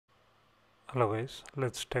Hello guys,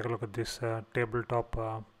 let's take a look at this tabletop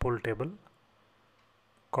pool table.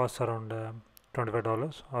 Costs around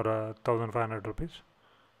 $25 or 1500 rupees.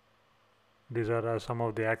 These are some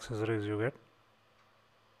of the accessories you get.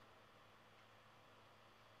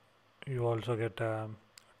 You also get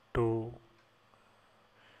two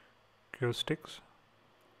cue sticks,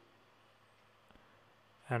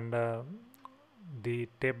 and the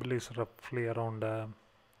table is roughly around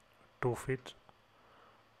 2 feet,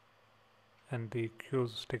 and the cue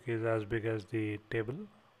stick is as big as the table,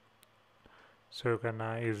 so you can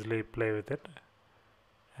easily play with it.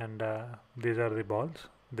 And these are the balls.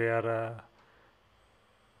 They are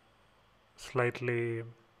slightly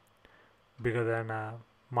bigger than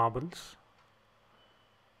marbles,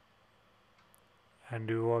 and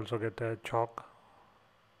you also get a chalk,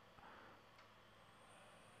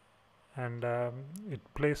 and it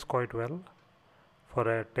plays quite well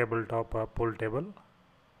for a tabletop pool table,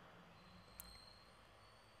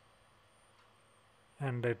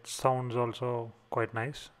 and it sounds also quite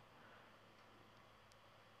nice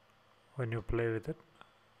when you play with it.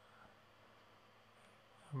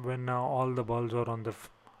 When all the balls are on the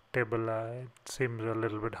table, it seems a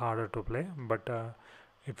little bit harder to play, but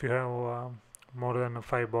if you have more than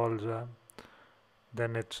 5 balls,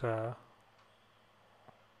 then it's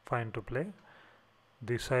fine to play.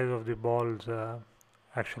 The size of the balls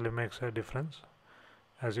actually makes a difference.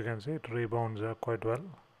 As you can see, it rebounds quite well,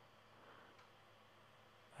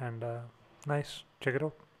 and nice. Check it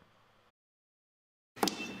out.